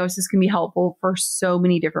 diagnosis can be helpful for so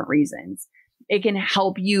many different reasons. It can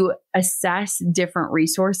help you assess different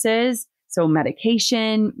resources. So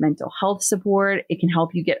medication, mental health support. It can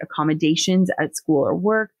help you get accommodations at school or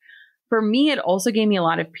work. For me, it also gave me a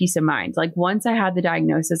lot of peace of mind. Like once I had the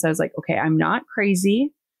diagnosis, I was like, okay, I'm not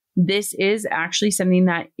crazy. This is actually something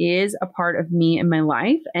that is a part of me in my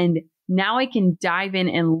life. And now I can dive in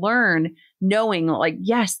and learn knowing like,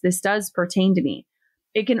 yes, this does pertain to me.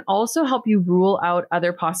 It can also help you rule out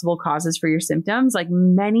other possible causes for your symptoms. Like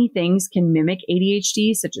many things can mimic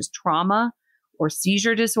ADHD, such as trauma or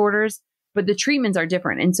seizure disorders, but the treatments are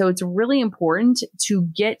different. And so it's really important to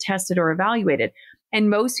get tested or evaluated. And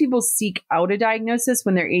most people seek out a diagnosis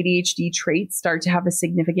when their ADHD traits start to have a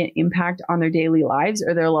significant impact on their daily lives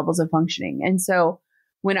or their levels of functioning. And so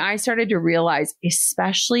when I started to realize,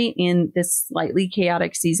 especially in this slightly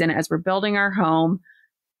chaotic season as we're building our home,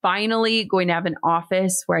 finally going to have an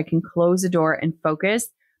office where I can close the door and focus.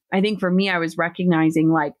 I think for me, I was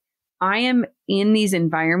recognizing like I am in these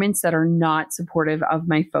environments that are not supportive of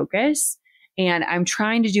my focus. And I'm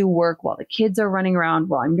trying to do work while the kids are running around,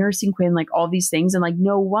 while I'm nursing Quinn, like all these things. And like,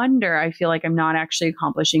 no wonder I feel like I'm not actually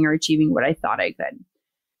accomplishing or achieving what I thought I could.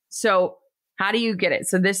 So how do you get it?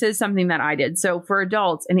 So this is something that I did. So for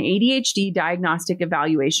adults, an ADHD diagnostic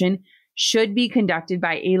evaluation should be conducted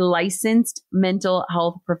by a licensed mental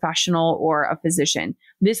health professional or a physician.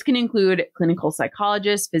 This can include clinical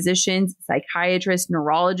psychologists, physicians, psychiatrists,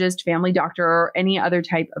 neurologists, family doctor, or any other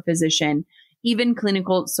type of physician. Even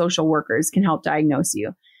clinical social workers can help diagnose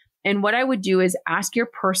you. And what I would do is ask your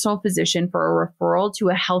personal physician for a referral to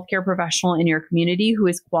a healthcare professional in your community who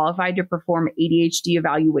is qualified to perform ADHD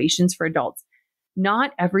evaluations for adults.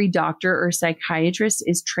 Not every doctor or psychiatrist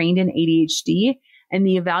is trained in ADHD, and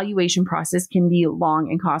the evaluation process can be long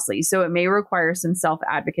and costly. So it may require some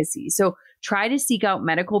self-advocacy. So try to seek out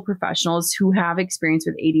medical professionals who have experience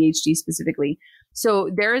with ADHD specifically. So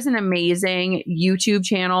there is an amazing YouTube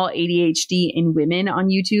channel, ADHD in Women on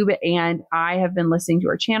YouTube. And I have been listening to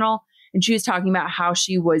her channel, and she was talking about how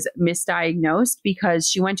she was misdiagnosed because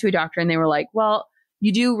she went to a doctor and they were like, well,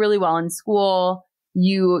 you do really well in school.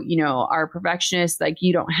 You are a perfectionist, like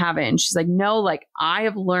you don't have it. And she's like, no, like I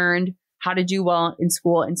have learned how to do well in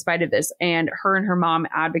school in spite of this. And her mom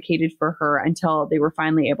advocated for her until they were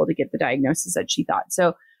finally able to get the diagnosis that she thought.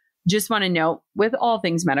 So just want to note with all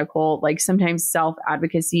things medical, like sometimes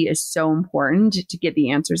self-advocacy is so important to get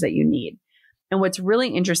the answers that you need. And what's really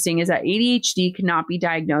interesting is that ADHD cannot be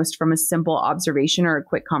diagnosed from a simple observation or a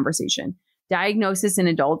quick conversation. Diagnosis in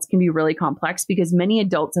adults can be really complex because many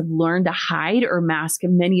adults have learned to hide or mask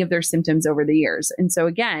many of their symptoms over the years. And so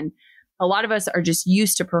again, a lot of us are just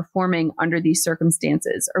used to performing under these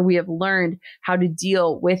circumstances, or we have learned how to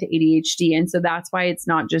deal with ADHD. And so that's why it's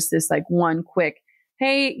not just this like one quick,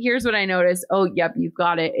 hey, here's what I noticed. Oh, yep, you've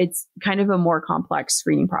got it. It's kind of a more complex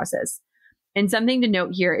screening process. And something to note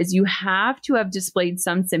here is you have to have displayed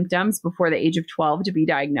some symptoms before the age of 12 to be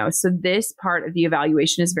diagnosed. So this part of the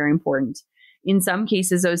evaluation is very important. In some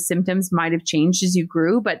cases, those symptoms might have changed as you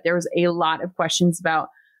grew, but there was a lot of questions about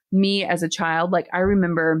me as a child. Like I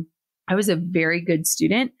remember I was a very good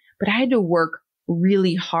student, but I had to work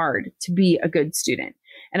really hard to be a good student.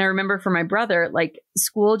 And I remember for my brother, like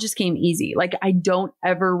school just came easy. Like I don't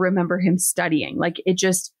ever remember him studying. Like it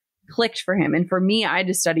just clicked for him. And for me, I had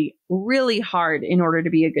to study really hard in order to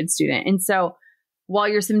be a good student. And so while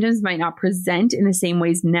your symptoms might not present in the same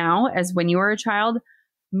ways now as when you were a child,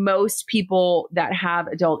 most people that have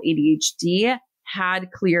adult ADHD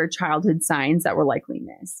had clear childhood signs that were likely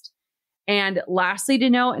missed. And lastly to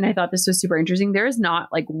note, and I thought this was super interesting, there is not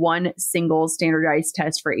like one single standardized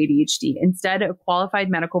test for ADHD. Instead, a qualified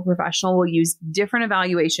medical professional will use different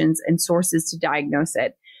evaluations and sources to diagnose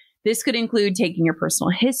it. This could include taking your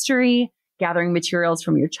personal history, gathering materials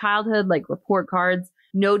from your childhood, like report cards,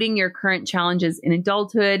 noting your current challenges in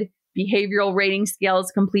adulthood, behavioral rating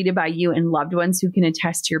scales completed by you and loved ones who can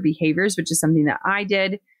attest to your behaviors, which is something that I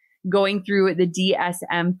did, going through the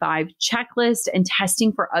DSM-5 checklist and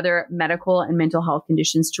testing for other medical and mental health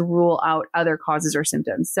conditions to rule out other causes or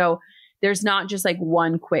symptoms. So there's not just like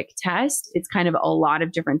one quick test. It's kind of a lot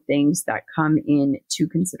of different things that come into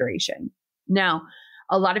consideration. Now,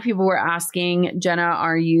 a lot of people were asking, Jenna,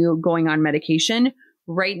 are you going on medication?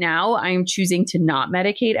 Right now, I'm choosing to not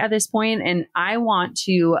medicate at this point, and I want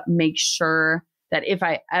to make sure that if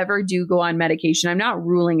I ever do go on medication, I'm not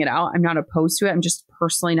ruling it out. I'm not opposed to it. I'm just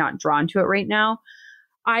personally not drawn to it right now.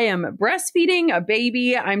 I am breastfeeding a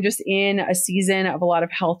baby. I'm just in a season of a lot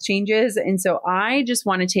of health changes. And so I just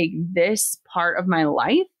want to take this part of my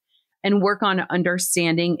life and work on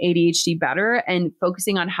understanding ADHD better and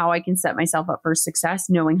focusing on how I can set myself up for success,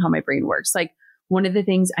 knowing how my brain works. Like one of the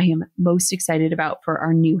things I am most excited about for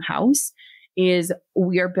our new house is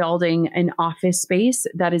we are building an office space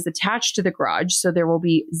that is attached to the garage. So there will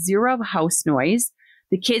be zero house noise.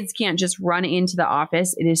 The kids can't just run into the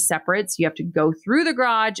office. It is separate. So you have to go through the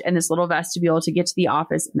garage and this little vestibule to get to the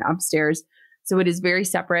office and upstairs. So it is very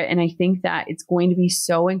separate. And I think that it's going to be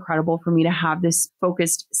so incredible for me to have this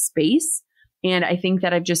focused space. And I think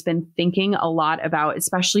that I've just been thinking a lot about,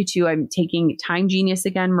 especially too, I'm taking Time Genius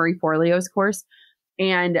again, Marie Forleo's course,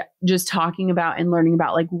 and just talking about and learning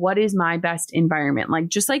about like, what is my best environment? Like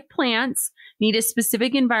just like plants need a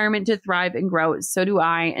specific environment to thrive and grow. So do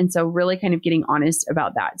I. And so really kind of getting honest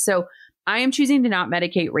about that. So I am choosing to not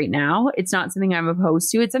medicate right now. It's not something I'm opposed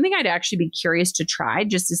to. It's something I'd actually be curious to try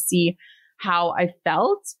just to see how I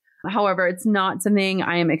felt. However, it's not something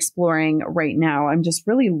I am exploring right now. I'm just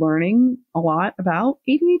really learning a lot about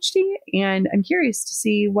ADHD, and I'm curious to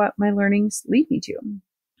see what my learnings lead me to.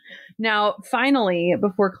 Now, finally,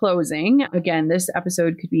 before closing, again, this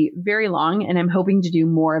episode could be very long, and I'm hoping to do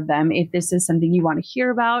more of them. If this is something you want to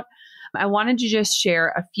hear about, I wanted to just share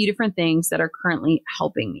a few different things that are currently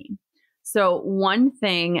helping me. So one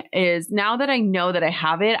thing is, now that I know that I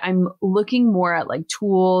have it, I'm looking more at like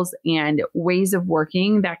tools and ways of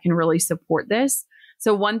working that can really support this.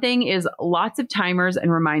 So one thing is lots of timers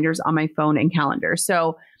and reminders on my phone and calendar.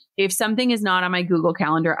 So if something is not on my Google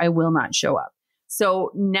Calendar, I will not show up.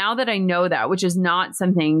 So now that I know that, which is not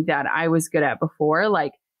something that I was good at before,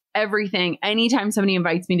 like everything, anytime somebody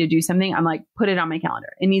invites me to do something, I'm like, put it on my calendar.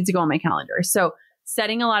 It needs to go on my calendar. So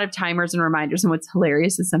setting a lot of timers and reminders. And what's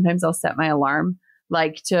hilarious is sometimes I'll set my alarm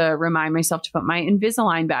like to remind myself to put my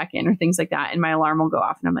Invisalign back in or things like that. And my alarm will go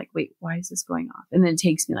off and I'm like, wait, why is this going off? And then it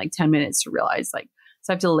takes me like 10 minutes to realize, like,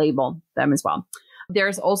 so I have to label them as well.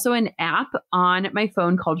 There's also an app on my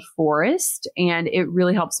phone called Forest, and it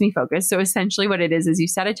really helps me focus. So essentially what it is you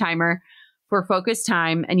set a timer for focus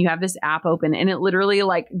time and you have this app open, and it literally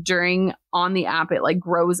like on the app, it like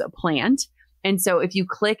grows a plant. And so if you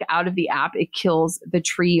click out of the app, it kills the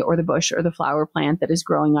tree or the bush or the flower plant that is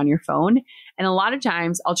growing on your phone. And a lot of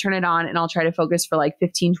times I'll turn it on and I'll try to focus for like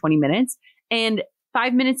 15, 20 minutes. And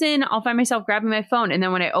 5 minutes in, I'll find myself grabbing my phone. And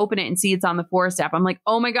then when I open it and see it's on the Forest app, I'm like,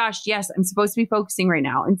 oh my gosh, yes, I'm supposed to be focusing right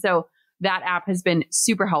now. And so that app has been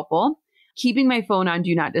super helpful. Keeping my phone on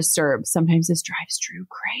Do Not Disturb. Sometimes this drives Drew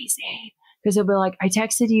crazy because he'll be like, I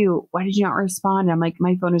texted you. Why did you not respond? And I'm like,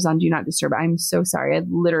 my phone is on Do Not Disturb. I'm so sorry. I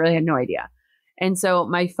literally had no idea. And so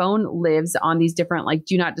my phone lives on these different like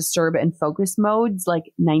Do Not Disturb and focus modes like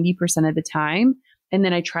 90% of the time. And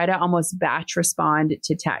then I try to almost batch respond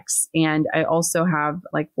to texts. And I also have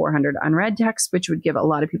like 400 unread texts, which would give a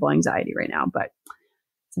lot of people anxiety right now. But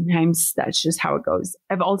sometimes that's just how it goes.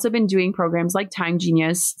 I've also been doing programs like Time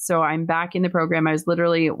Genius. So I'm back in the program. I was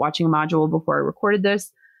literally watching a module before I recorded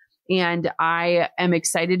this. And I am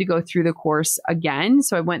excited to go through the course again.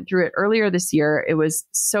 So I went through it earlier this year. It was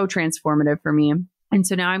so transformative for me. And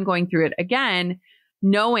so now I'm going through it again,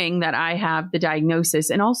 knowing that I have the diagnosis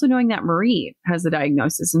and also knowing that Marie has the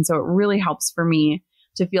diagnosis. And so it really helps for me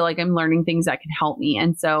to feel like I'm learning things that can help me.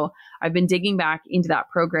 And so I've been digging back into that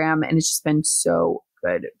program, and it's just been so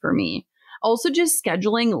good for me. Also, just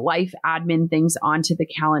scheduling life admin things onto the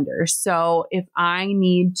calendar. So if I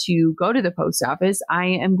need to go to the post office, I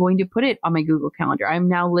am going to put it on my Google Calendar. I'm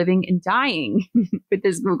now living and dying with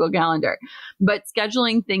this Google Calendar, but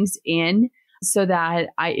scheduling things in so that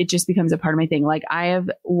it just becomes a part of my thing. Like I have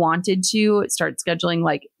wanted to start scheduling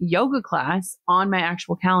like yoga class on my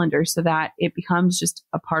actual calendar so that it becomes just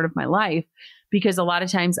a part of my life. Because a lot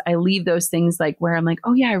of times I leave those things like where I'm like,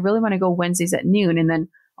 oh yeah, I really want to go Wednesdays at noon. And then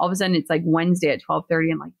all of a sudden it's like Wednesday at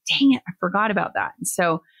 12:30. I'm like, dang it, I forgot about that.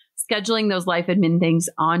 So scheduling those life admin things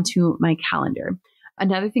onto my calendar.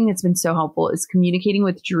 Another thing that's been so helpful is communicating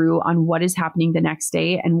with Drew on what is happening the next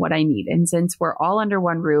day and what I need. And since we're all under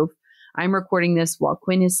one roof, I'm recording this while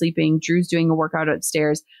Quinn is sleeping. Drew's doing a workout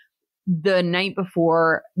upstairs. The night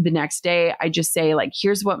before the next day, I just say like,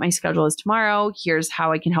 here's what my schedule is tomorrow. Here's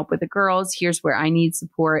how I can help with the girls. Here's where I need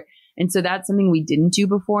support. And so that's something we didn't do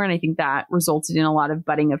before. And I think that resulted in a lot of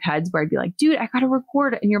butting of heads where I'd be like, dude, I got to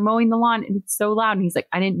record and you're mowing the lawn and it's so loud. And he's like,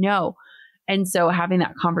 I didn't know. And so having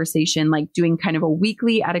that conversation, like doing kind of a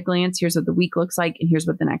weekly at a glance, here's what the week looks like and here's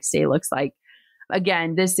what the next day looks like.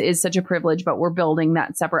 Again, this is such a privilege, but we're building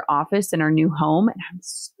that separate office in our new home. And I'm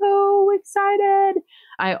so excited.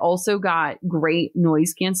 I also got great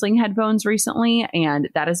noise canceling headphones recently. And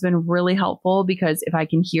that has been really helpful because if I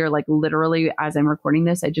can hear like literally as I'm recording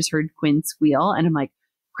this, I just heard Quinn squeal and I'm like,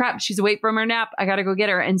 crap, she's awake from her nap. I got to go get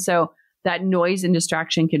her. And so that noise and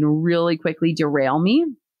distraction can really quickly derail me.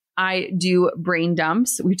 I do brain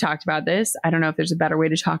dumps. We've talked about this. I don't know if there's a better way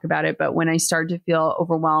to talk about it, but when I start to feel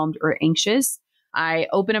overwhelmed or anxious, I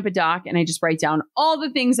open up a doc and I just write down all the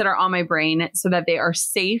things that are on my brain so that they are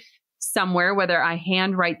safe somewhere, whether I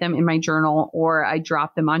handwrite them in my journal or I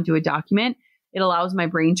drop them onto a document. It allows my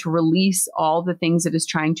brain to release all the things it is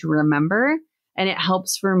trying to remember. And it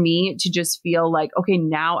helps for me to just feel like, okay,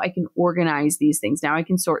 now I can organize these things. Now I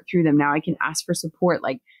can sort through them. Now I can ask for support,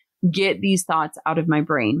 like get these thoughts out of my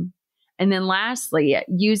brain. And then lastly,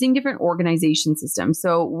 using different organization systems.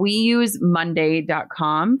 So we use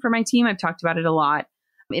Monday.com for my team. I've talked about it a lot.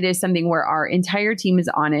 It is something where our entire team is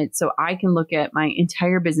on it. So I can look at my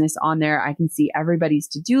entire business on there. I can see everybody's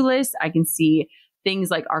to-do list. I can see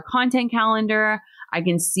things like our content calendar. I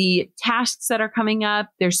can see tasks that are coming up.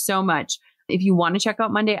 There's so much. If you want to check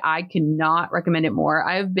out Monday, I cannot recommend it more.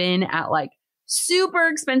 I've been at like super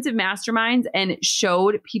expensive masterminds and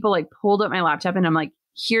showed people, like pulled up my laptop and I'm like,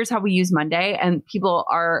 here's how we use Monday. And people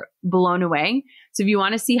are blown away. So if you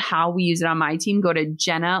want to see how we use it on my team, go to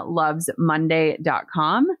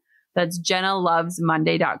jennalovesmonday.com. That's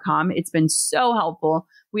jennalovesmonday.com. It's been so helpful.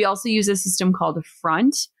 We also use a system called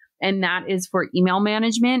Front, and that is for email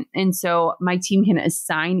management. And so my team can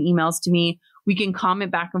assign emails to me. We can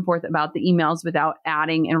comment back and forth about the emails without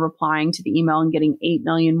adding and replying to the email and getting 8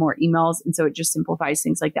 million more emails. And so it just simplifies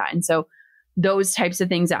things like that. And so those types of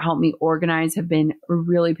things that help me organize have been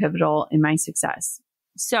really pivotal in my success.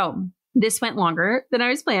 So this went longer than I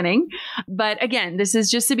was planning. But again, this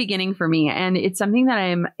is just the beginning for me. And it's something that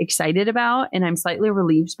I'm excited about and I'm slightly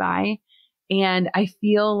relieved by. And I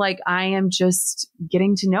feel like I am just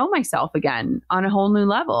getting to know myself again on a whole new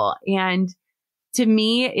level. And to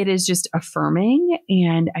me, it is just affirming.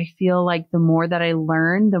 And I feel like the more that I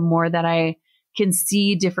learn, the more that I can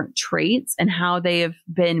see different traits and how they have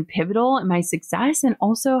been pivotal in my success, and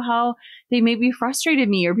also how they maybe frustrated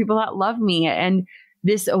me or people that love me. And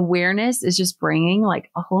this awareness is just bringing like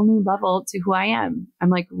a whole new level to who I am. I'm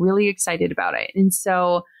like really excited about it. And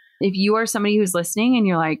so if you are somebody who's listening and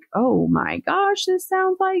you're like, oh my gosh, this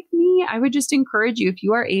sounds like me, I would just encourage you, if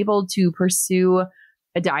you are able to pursue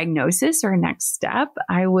a diagnosis or a next step,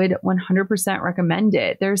 I would 100% recommend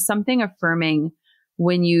it. There's something affirming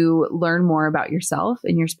when you learn more about yourself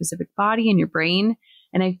and your specific body and your brain.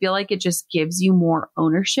 And I feel like it just gives you more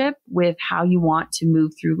ownership with how you want to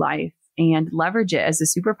move through life and leverage it as a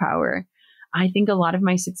superpower. I think a lot of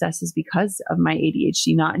my success is because of my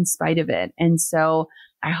ADHD, not in spite of it. And so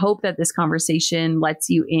I hope that this conversation lets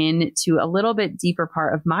you into a little bit deeper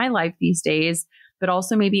part of my life these days, but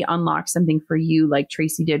also maybe unlock something for you like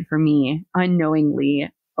Tracy did for me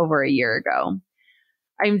unknowingly over a year ago.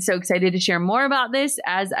 I'm so excited to share more about this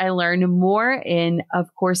as I learn more. And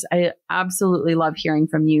of course, I absolutely love hearing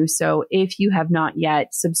from you. So if you have not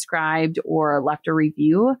yet subscribed or left a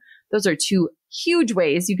review, those are two huge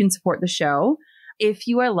ways you can support the show. If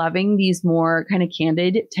you are loving these more kind of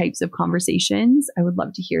candid types of conversations, I would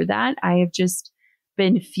love to hear that. I have just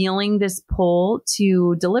been feeling this pull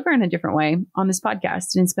to deliver in a different way on this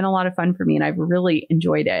podcast. And it's been a lot of fun for me and I've really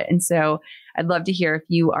enjoyed it. And so I'd love to hear if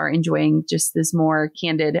you are enjoying just this more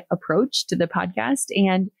candid approach to the podcast.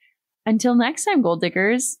 And until next time, gold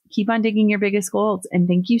diggers, keep on digging your biggest gold. And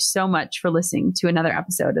thank you so much for listening to another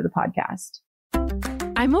episode of the podcast.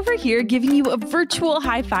 I'm over here giving you a virtual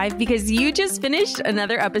high five because you just finished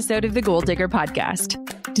another episode of the Gold Digger Podcast.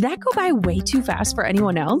 Did that go by way too fast for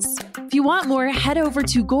anyone else? If you want more, head over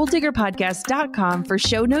to golddiggerpodcast.com for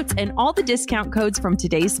show notes and all the discount codes from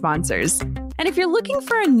today's sponsors. And if you're looking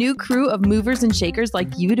for a new crew of movers and shakers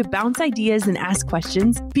like you to bounce ideas and ask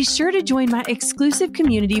questions, be sure to join my exclusive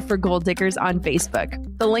community for Gold Diggers on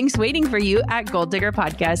Facebook. The link's waiting for you at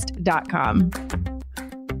golddiggerpodcast.com.